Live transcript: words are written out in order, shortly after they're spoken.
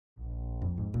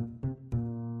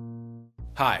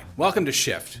Hi, welcome to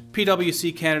Shift,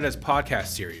 PwC Canada's podcast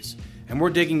series, and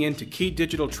we're digging into key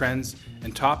digital trends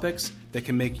and topics that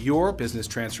can make your business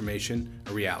transformation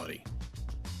a reality.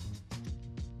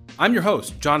 I'm your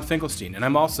host, John Finkelstein, and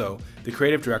I'm also the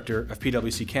Creative Director of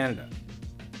PwC Canada.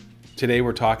 Today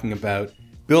we're talking about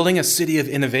building a city of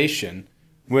innovation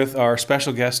with our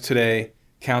special guest today,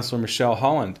 Councillor Michelle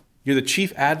Holland. You're the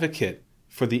Chief Advocate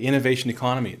for the Innovation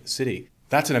Economy of the city.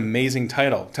 That's an amazing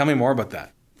title. Tell me more about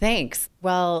that. Thanks.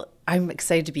 Well, I'm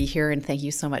excited to be here and thank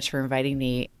you so much for inviting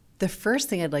me. The first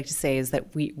thing I'd like to say is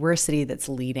that we're a city that's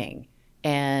leading.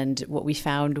 And what we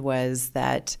found was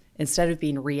that instead of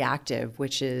being reactive,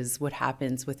 which is what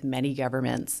happens with many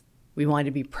governments, we wanted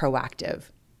to be proactive.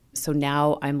 So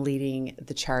now I'm leading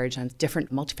the charge on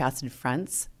different multifaceted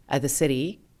fronts at the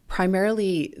city.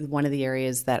 Primarily, one of the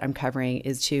areas that I'm covering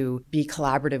is to be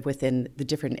collaborative within the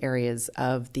different areas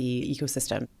of the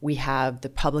ecosystem. We have the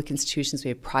public institutions, we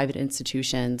have private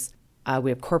institutions, we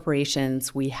have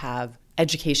corporations, we have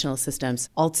educational systems,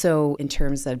 also in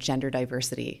terms of gender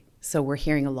diversity. So we're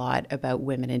hearing a lot about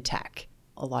women in tech.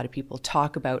 A lot of people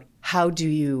talk about how do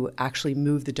you actually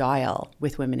move the dial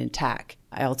with women in tech.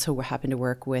 I also happen to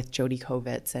work with Jody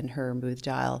Kovitz and her Move the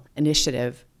Dial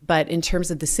initiative. But in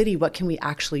terms of the city, what can we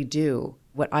actually do?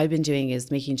 What I've been doing is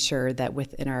making sure that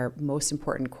within our most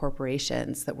important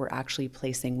corporations that we're actually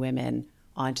placing women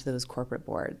onto those corporate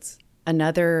boards.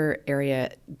 Another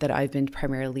area that I've been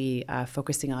primarily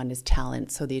focusing on is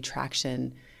talent, so the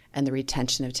attraction and the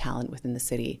retention of talent within the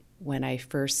city. When I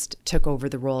first took over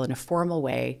the role in a formal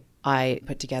way, I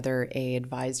put together an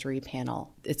advisory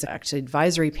panel. It's actually an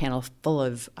advisory panel full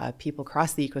of people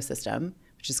across the ecosystem,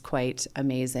 which is quite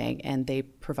amazing. And they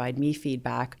provide me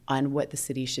feedback on what the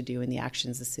city should do and the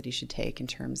actions the city should take in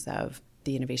terms of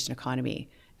the innovation economy.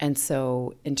 And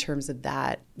so in terms of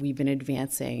that, we've been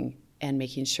advancing and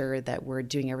making sure that we're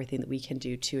doing everything that we can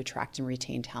do to attract and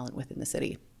retain talent within the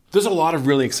city. There's a lot of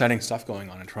really exciting stuff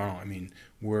going on in Toronto. I mean,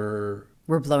 we're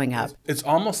blowing up. It's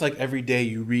almost like every day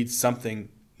you read something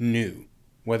new,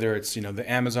 whether it's,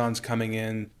 the Amazon's coming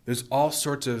in. There's all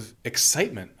sorts of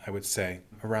excitement, I would say,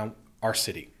 around our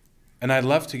city. And I'd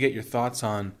love to get your thoughts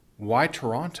on why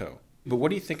Toronto. But what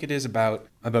do you think it is about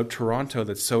Toronto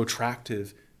that's so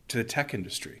attractive to the tech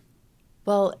industry?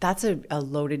 Well, that's a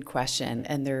loaded question.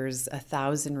 And there's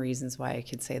 1,000 reasons why I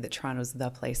could say that Toronto's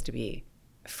the place to be.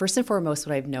 First and foremost,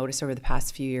 what I've noticed over the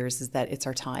past few years is that it's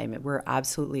our time. We're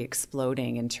absolutely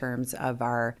exploding in terms of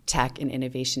our tech and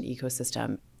innovation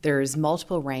ecosystem. There's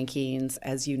multiple rankings,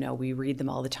 as you know, we read them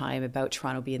all the time about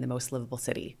Toronto being the most livable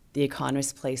city. The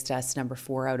Economist placed us number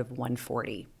 4 out of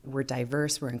 140. We're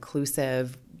diverse, we're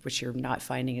inclusive, which you're not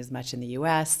finding as much in the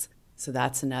US. So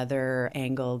that's another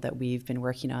angle that we've been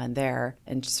working on there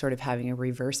and sort of having a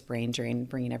reverse brain drain,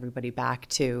 bringing everybody back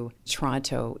to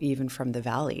Toronto, even from the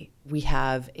Valley. We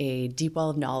have a deep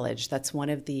well of knowledge. That's one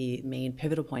of the main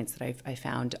pivotal points that I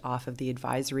found off of the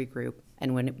advisory group.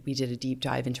 And when we did a deep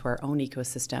dive into our own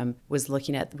ecosystem, was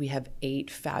looking at, we have 8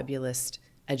 fabulous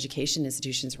education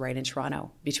institutions right in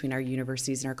Toronto between our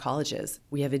universities and our colleges.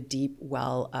 We have a deep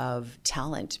well of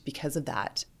talent because of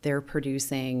that. They're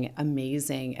producing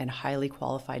amazing and highly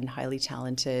qualified and highly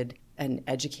talented and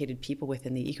educated people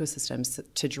within the ecosystems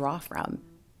to draw from.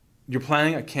 You're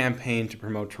planning a campaign to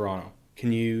promote Toronto.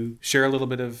 Can you share a little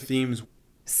bit of themes?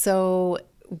 So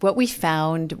what we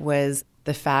found was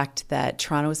the fact that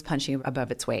Toronto is punching above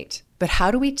its weight. But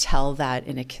how do we tell that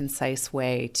in a concise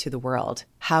way to the world?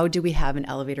 How do we have an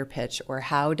elevator pitch? Or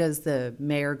how does the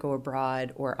mayor go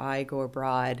abroad or I go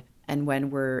abroad? And when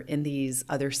we're in these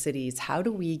other cities, how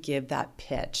do we give that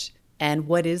pitch? And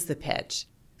what is the pitch?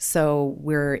 So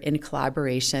we're in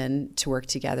collaboration to work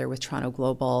together with Toronto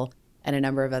Global and a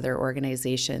number of other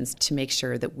organizations to make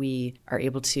sure that we are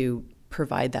able to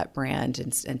provide that brand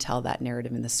and tell that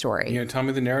narrative in the story. You gonna tell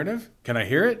me the narrative? Can I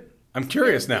hear it? I'm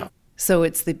curious now. So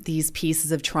it's these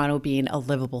pieces of Toronto being a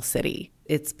livable city.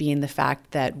 It's being the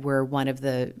fact that we're one of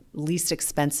the least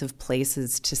expensive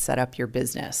places to set up your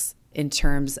business. In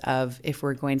terms of if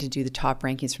we're going to do the top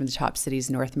rankings from the top cities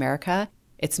in North America,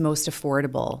 it's most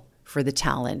affordable for the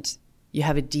talent. You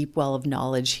have a deep well of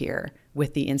knowledge here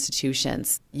with the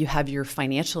institutions. You have your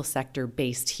financial sector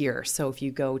based here. So if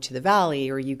you go to the Valley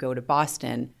or you go to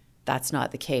Boston, that's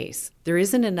not the case. There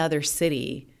isn't another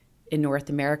city in North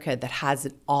America that has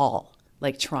it all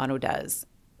like Toronto does.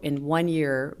 In 1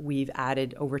 year, we've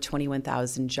added over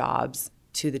 21,000 jobs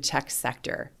to the tech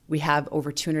sector. We have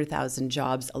over 200,000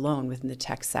 jobs alone within the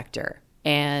tech sector.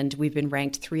 And we've been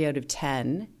ranked 3 out of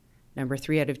 10, number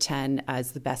 3 out of 10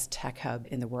 as the best tech hub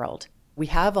in the world. We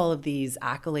have all of these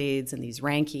accolades and these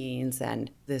rankings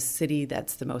and this city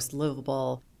that's the most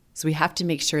livable. So we have to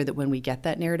make sure that when we get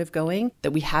that narrative going, that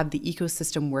we have the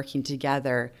ecosystem working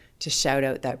together to shout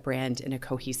out that brand in a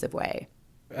cohesive way.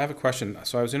 I have a question.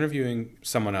 So I was interviewing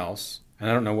someone else, and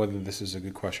I don't know whether this is a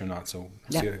good question or not, so we'll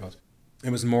see how it goes.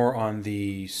 It was more on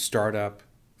the startup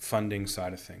funding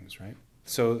side of things, right?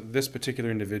 So this particular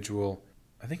individual,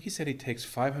 I think he said he takes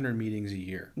 500 meetings a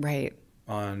year. Right.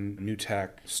 On new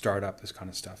tech, startup, this kind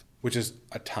of stuff, which is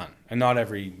a ton. And not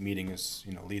every meeting is,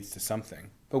 leads to something.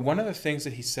 But one of the things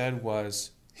that he said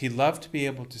was he loved to be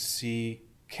able to see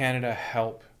Canada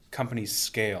help companies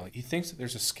scale. He thinks that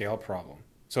there's a scale problem.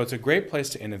 So it's a great place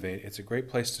to innovate. It's a great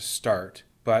place to start.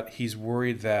 But he's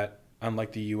worried that,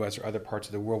 unlike the US or other parts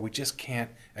of the world, we just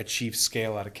can't achieve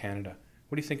scale out of Canada.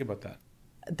 What do you think about that?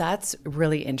 That's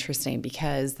really interesting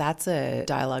because that's a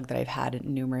dialogue that I've had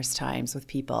numerous times with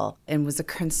people and was a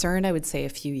concern, I would say, a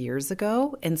few years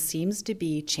ago and seems to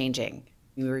be changing.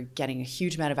 We were getting a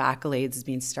huge amount of accolades as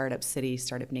being startup city,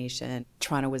 startup nation.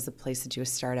 Toronto was the place to do a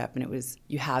startup, and it was,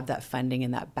 you have that funding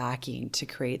and that backing to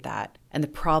create that. And the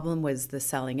problem was the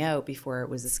selling out before it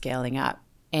was the scaling up.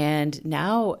 And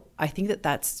now I think that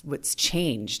that's what's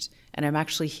changed. And I'm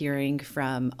actually hearing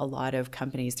from a lot of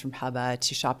companies, from Hubba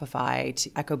to Shopify to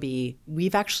Ecobee,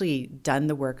 we've actually done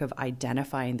the work of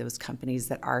identifying those companies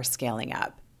that are scaling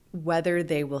up. Whether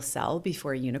they will sell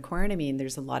before a unicorn, I mean,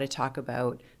 there's a lot of talk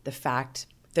about the fact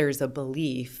there's a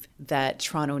belief that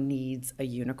Toronto needs a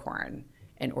unicorn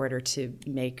in order to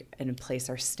make and place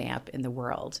our stamp in the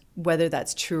world. Whether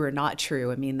that's true or not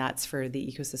true, I mean, that's for the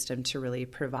ecosystem to really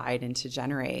provide and to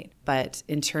generate. But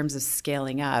in terms of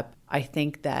scaling up, I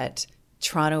think that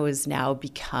Toronto has now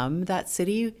become that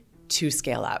city to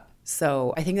scale up.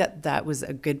 So I think that that was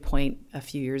a good point a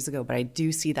few years ago, but I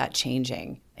do see that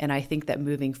changing. And I think that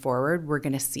moving forward, we're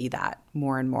going to see that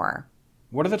more and more.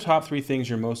 What are the top 3 things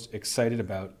you're most excited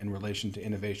about in relation to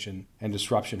innovation and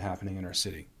disruption happening in our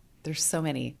city? There's so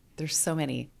many.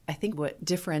 I think what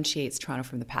differentiates Toronto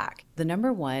from the pack, the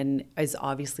number one is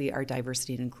obviously our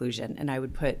diversity and inclusion. And I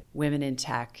would put women in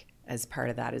tech as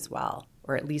part of that as well,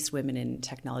 or at least women in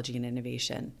technology and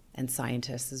innovation and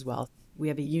scientists as well. We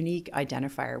have a unique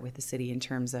identifier with the city in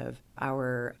terms of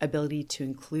our ability to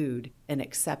include and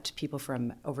accept people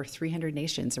from over 300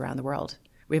 nations around the world.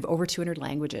 We have over 200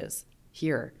 languages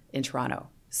here in Toronto.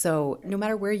 So no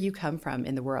matter where you come from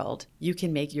in the world, you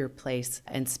can make your place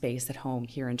and space at home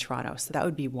here in Toronto. So that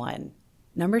would be one.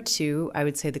 Number 2, I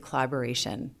would say the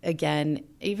collaboration. Again,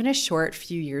 even a short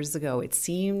few years ago, it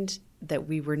seemed that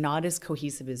we were not as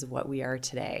cohesive as what we are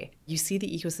today. You see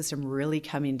the ecosystem really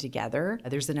coming together.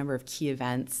 There's a number of key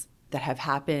events that have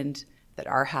happened, that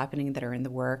are happening, that are in the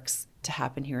works to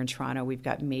happen here in Toronto. We've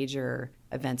got major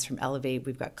events from Elevate.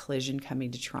 We've got Collision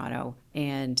coming to Toronto.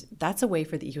 And that's a way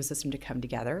for the ecosystem to come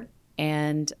together.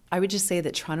 And I would just say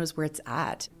that Toronto's where it's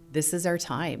at. This is our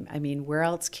time. I mean, where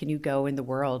else can you go in the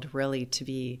world really to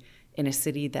be in a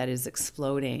city that is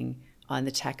exploding on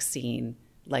the tech scene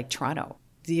like Toronto?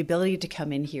 The ability to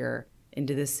come in here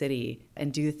into the city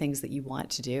and do the things that you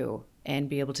want to do and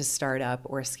be able to start up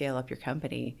or scale up your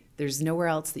company. There's nowhere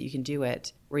else that you can do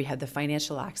it where you have the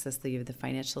financial access, that you have the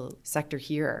financial sector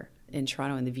here in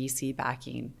Toronto and the VC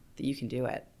backing that you can do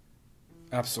it.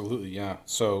 Absolutely, yeah.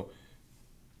 So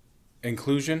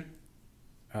inclusion,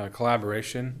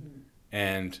 collaboration,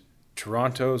 and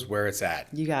Toronto's where it's at.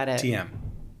 You got it. TM.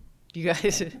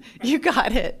 You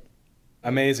got it.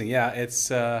 Amazing, yeah.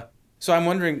 It's so I'm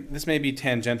wondering, this may be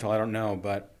tangential, I don't know,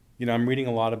 but I'm reading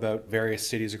a lot about various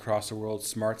cities across the world,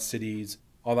 smart cities,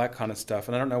 all that kind of stuff.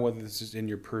 And I don't know whether this is in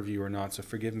your purview or not, so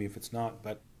forgive me if it's not.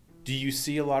 But do you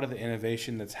see a lot of the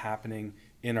innovation that's happening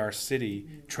in our city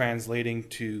translating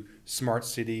to smart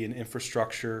city and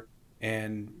infrastructure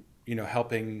and,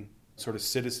 helping sort of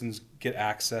citizens get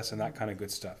access and that kind of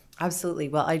good stuff? Absolutely.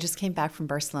 Well, I just came back from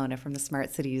Barcelona from the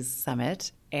Smart Cities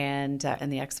Summit and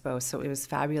the expo. So it was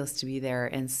fabulous to be there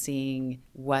and seeing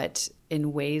what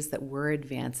in ways that we're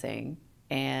advancing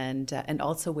and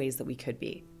also ways that we could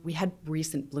be. We had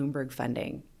recent Bloomberg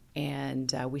funding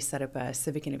and we set up a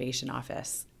civic innovation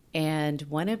office. And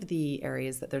one of the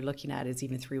areas that they're looking at is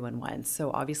even 311.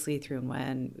 So obviously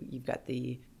 311,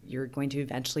 you're going to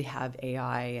eventually have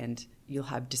AI and you'll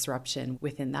have disruption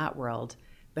within that world.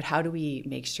 But how do we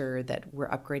make sure that we're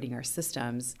upgrading our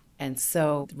systems and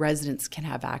so residents can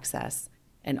have access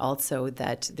and also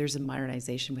that there's a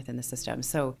modernization within the system?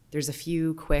 So there's a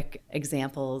few quick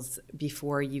examples.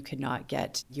 Before you could not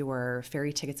get your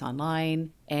ferry tickets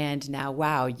online, and now,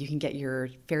 wow, you can get your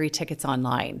ferry tickets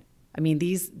online. I mean,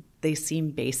 they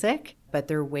seem basic, but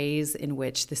they're ways in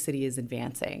which the city is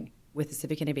advancing. With the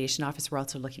Civic Innovation Office, we're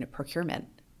also looking at procurement.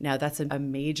 Now, that's a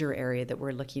major area that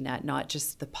we're looking at, not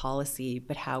just the policy,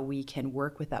 but how we can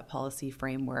work with that policy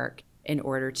framework in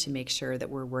order to make sure that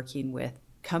we're working with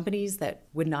companies that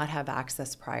would not have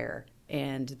access prior,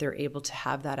 and they're able to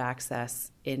have that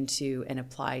access into and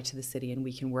apply to the city, and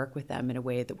we can work with them in a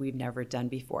way that we've never done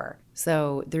before.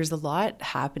 So there's a lot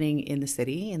happening in the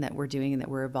city and that we're doing and that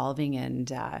we're evolving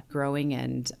and growing,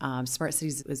 and smart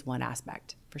cities is one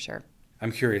aspect for sure.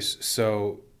 I'm curious.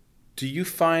 So do you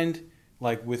find,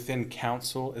 like, within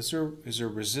council, is there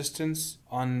resistance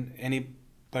on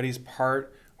anybody's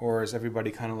part? Or is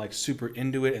everybody kind of like super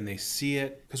into it and they see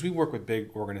it? Because we work with big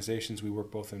organizations. We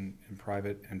work both in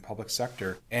private and public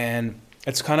sector. And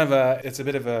it's it's a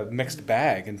bit of a mixed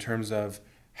bag in terms of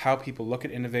how people look at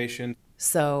innovation.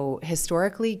 So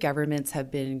historically, governments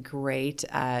have been great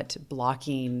at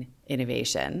blocking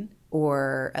innovation,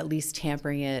 or at least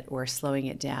tampering it or slowing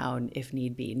it down if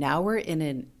need be. Now we're in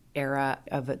an era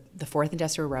of the fourth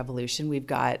industrial revolution. We've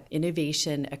got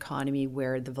innovation economy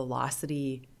where the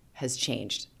velocity has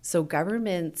changed. So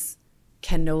governments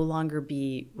can no longer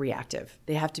be reactive.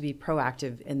 They have to be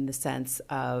proactive in the sense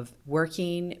of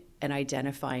working and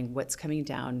identifying what's coming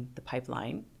down the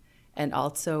pipeline, and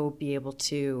also be able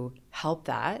to help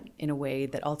that in a way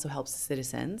that also helps the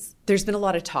citizens. There's been a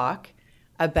lot of talk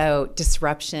about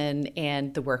disruption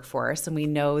and the workforce, and we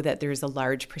know that there's a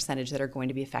large percentage that are going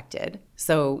to be affected.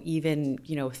 So even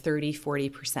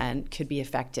 30-40% could be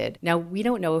affected. Now, we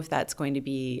don't know if that's going to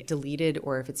be deleted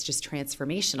or if it's just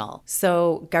transformational.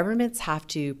 So governments have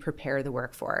to prepare the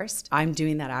workforce. I'm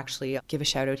doing that, actually. I'll give a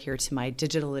shout out here to my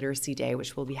Digital Literacy Day,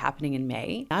 which will be happening in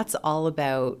May. That's all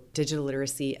about digital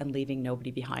literacy and leaving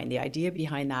nobody behind. The idea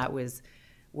behind that was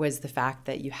the fact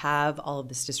that you have all of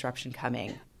this disruption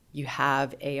coming. You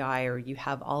have AI, or you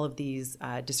have all of these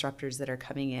disruptors that are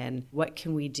coming in. What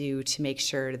can we do to make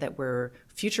sure that we're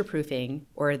future-proofing,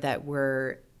 or that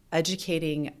we're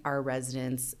educating our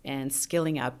residents and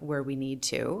skilling up where we need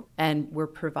to, and we're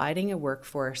providing a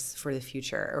workforce for the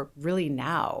future, or really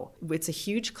now? It's a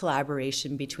huge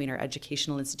collaboration between our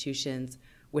educational institutions,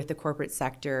 with the corporate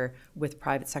sector, with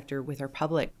private sector, with our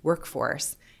public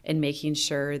workforce, and making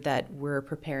sure that we're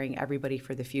preparing everybody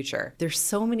for the future. There's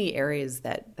so many areas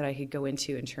that I could go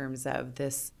into in terms of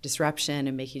this disruption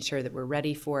and making sure that we're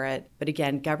ready for it. But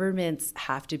again, governments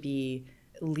have to be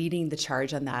leading the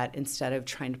charge on that instead of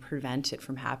trying to prevent it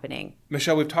from happening.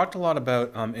 Michelle, we've talked a lot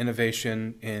about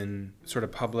innovation in sort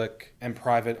of public and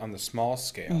private on the small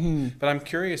scale. Mm-hmm. But I'm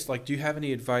curious, do you have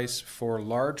any advice for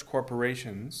large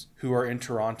corporations who are in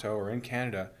Toronto or in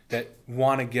Canada that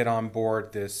want to get on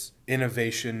board this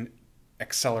innovation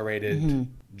accelerated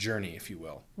journey, if you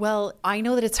will? Well, I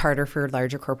know that it's harder for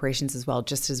larger corporations as well,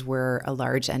 just as we're a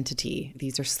large entity.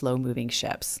 These are slow-moving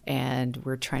ships, and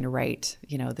we're trying to right,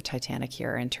 the Titanic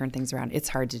here and turn things around. It's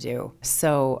hard to do.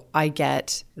 So I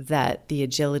get that the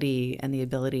agility and the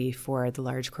ability for the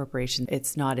large corporation,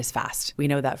 it's not as fast. We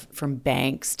know that from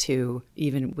banks to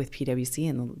even with PwC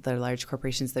and the large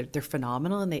corporations, they're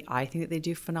phenomenal, and I think that they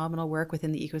do phenomenal work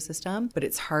within the ecosystem, but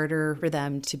it's harder for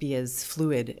them to be as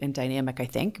fluid and dynamic, I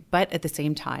think. But at the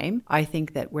same time, I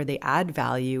think that where they add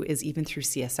value is even through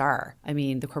CSR. I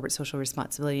mean, the corporate social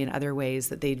responsibility and other ways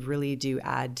that they really do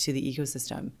add to the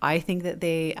ecosystem. I think that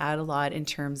they add a lot in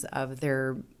terms of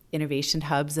their innovation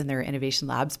hubs and their innovation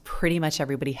labs. Pretty much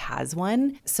everybody has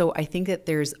one. So I think that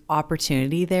there's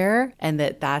opportunity there, and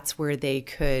that's where they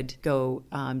could go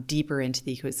deeper into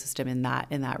the ecosystem in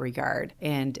that regard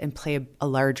and play a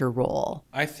larger role.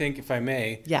 I think, if I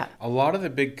may, a lot of the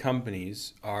big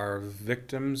companies are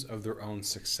victims of their own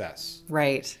success.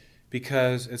 Right.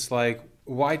 Because it's like,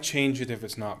 why change it if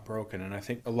it's not broken? And I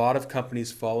think a lot of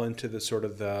companies fall into the sort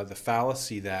of the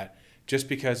fallacy that just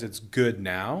because it's good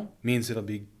now means it'll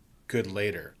be good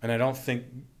later. And I don't think,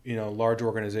 large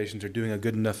organizations are doing a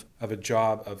good enough of a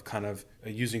job of kind of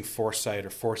using foresight or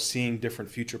foreseeing different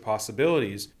future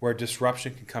possibilities where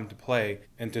disruption can come to play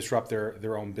and disrupt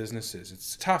their own businesses.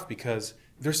 It's tough because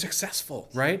they're successful,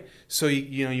 right? So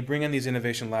you bring in these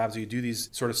innovation labs, or you do these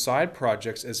sort of side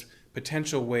projects as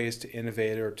potential ways to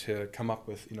innovate or to come up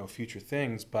with future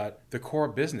things, but the core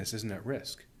business isn't at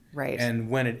risk. Right. And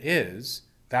when it is,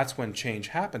 that's when change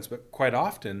happens. But quite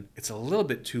often, it's a little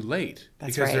bit too late.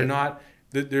 That's because right. They're not.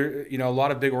 A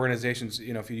lot of big organizations,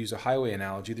 if you use a highway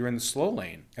analogy, they're in the slow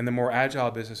lane, and the more agile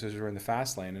businesses are in the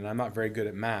fast lane. And I'm not very good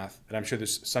at math, but I'm sure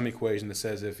there's some equation that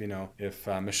says if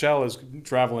Michelle is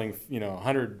traveling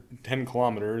 110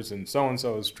 kilometers and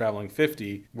so is traveling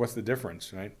 50, what's the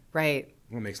difference, right? Right.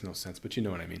 Well, it makes no sense, but you know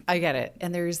what I mean. I get it.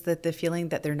 And there's the feeling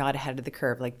that they're not ahead of the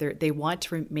curve. Like they want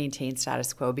to maintain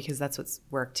status quo because that's what's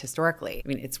worked historically. I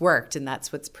mean, it's worked and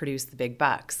that's what's produced the big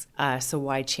bucks. So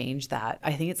why change that?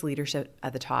 I think it's leadership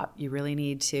at the top. You really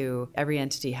need to, every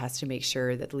entity has to make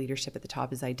sure that the leadership at the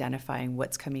top is identifying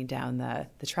what's coming down the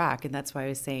track. And that's why I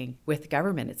was saying with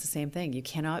government, it's the same thing. You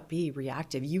cannot be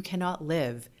reactive. You cannot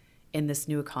live in this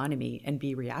new economy and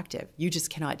be reactive. You just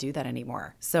cannot do that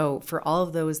anymore. So for all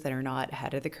of those that are not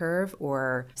ahead of the curve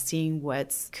or seeing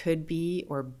what's could be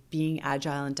or being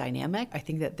agile and dynamic, I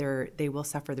think that they will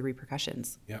suffer the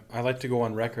repercussions. Yeah, I like to go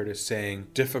on record as saying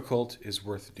difficult is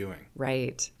worth doing.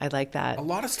 Right. I like that. A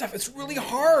lot of stuff, it's really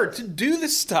hard to do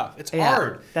this stuff. It's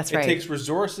hard. That's right. It takes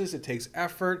resources, it takes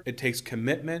effort, it takes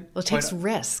commitment. Well, it takes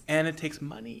risk. And it takes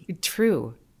money.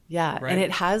 True. Yeah. Right? And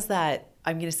it has that,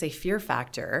 I'm going to say, fear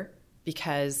factor,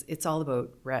 because it's all about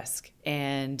risk.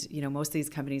 And, most of these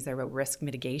companies are about risk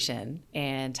mitigation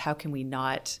and how can we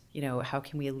not, how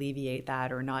can we alleviate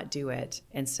that or not do it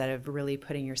instead of really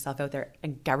putting yourself out there.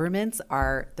 And governments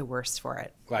are the worst for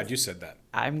it. Glad you said that.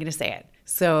 I'm going to say it.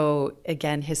 So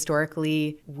again,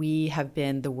 historically, we have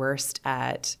been the worst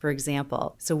at, for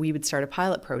example, so we would start a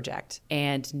pilot project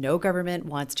and no government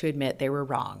wants to admit they were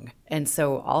wrong. And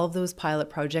so all of those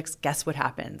pilot projects, guess what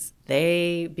happens?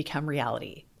 They become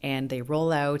reality. And they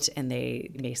roll out and they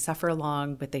may suffer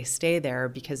along, but they stay there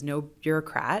because no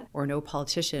bureaucrat or no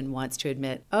politician wants to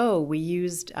admit, oh, we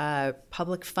used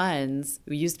public funds,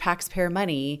 we used taxpayer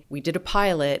money, we did a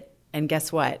pilot, and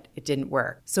guess what? It didn't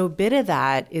work. So a bit of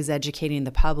that is educating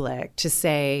the public to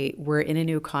say we're in a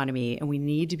new economy and we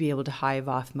need to be able to hive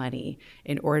off money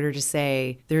in order to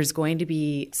say there's going to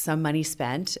be some money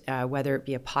spent, whether it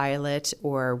be a pilot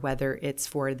or whether it's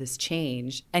for this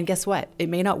change. And guess what? It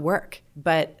may not work,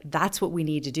 but that's what we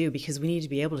need to do because we need to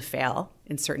be able to fail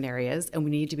in certain areas and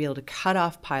we need to be able to cut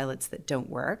off pilots that don't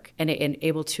work and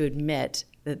able to admit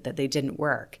that they didn't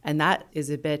work. And that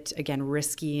is a bit, again,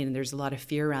 risky. And there's a lot of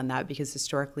fear around that because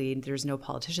historically there's no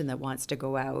politician that wants to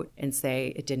go out and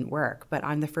say it didn't work. But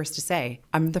I'm the first to say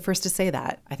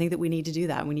that. I think that we need to do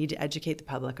that. We need to educate the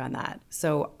public on that.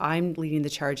 So I'm leading the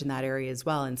charge in that area as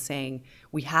well and saying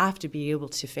we have to be able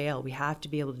to fail. We have to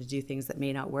be able to do things that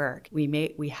may not work. We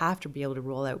have to be able to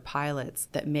roll out pilots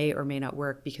that may or may not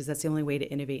work because that's the only way to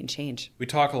innovate and change. We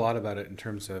talk a lot about it in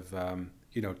terms of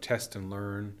test and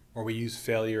learn, or we use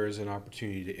failure as an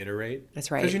opportunity to iterate. That's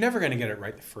right. Because you're never going to get it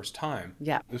right the first time.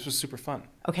 Yeah. This was super fun.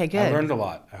 Okay, good. I learned a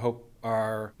lot. I hope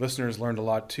our listeners learned a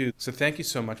lot too. So thank you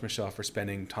so much, Michelle, for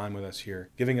spending time with us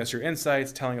here, giving us your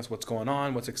insights, telling us what's going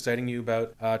on, what's exciting you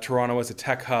about Toronto as a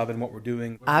tech hub and what we're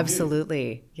doing.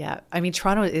 Absolutely. Yeah. I mean,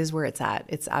 Toronto is where it's at.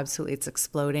 It's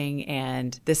exploding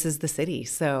and this is the city.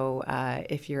 So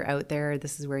if you're out there,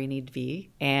 this is where you need to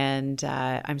be. And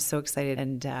I'm so excited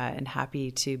and happy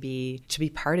to be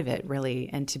part of it really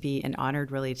and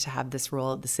honored really to have this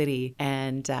role at the city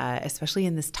and especially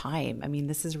in this time. I mean,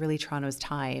 this is really Toronto's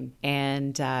time.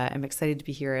 And I'm excited to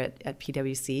be here at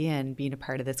PwC and being a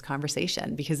part of this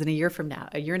conversation because in a year and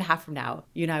a half from now,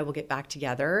 you and I will get back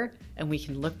together and we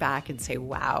can look back and say,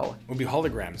 wow. We'll be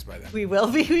holograms by then. We will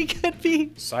be. We could be.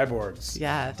 Cyborgs.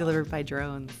 Yeah, delivered by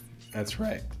drones. That's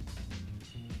right.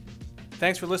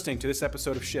 Thanks for listening to this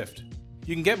episode of Shift.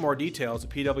 You can get more details at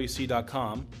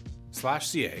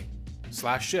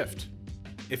pwc.com/ca/shift.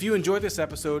 If you enjoyed this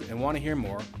episode and want to hear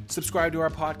more, subscribe to our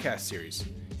podcast series.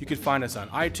 You can find us on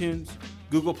iTunes,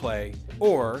 Google Play,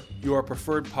 or your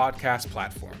preferred podcast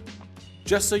platform.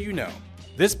 Just so you know,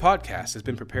 this podcast has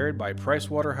been prepared by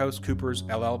PricewaterhouseCoopers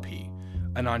LLP,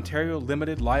 an Ontario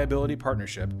limited liability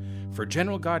partnership for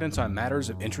general guidance on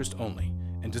matters of interest only,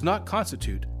 and does not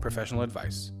constitute professional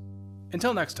advice.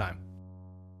 Until next time.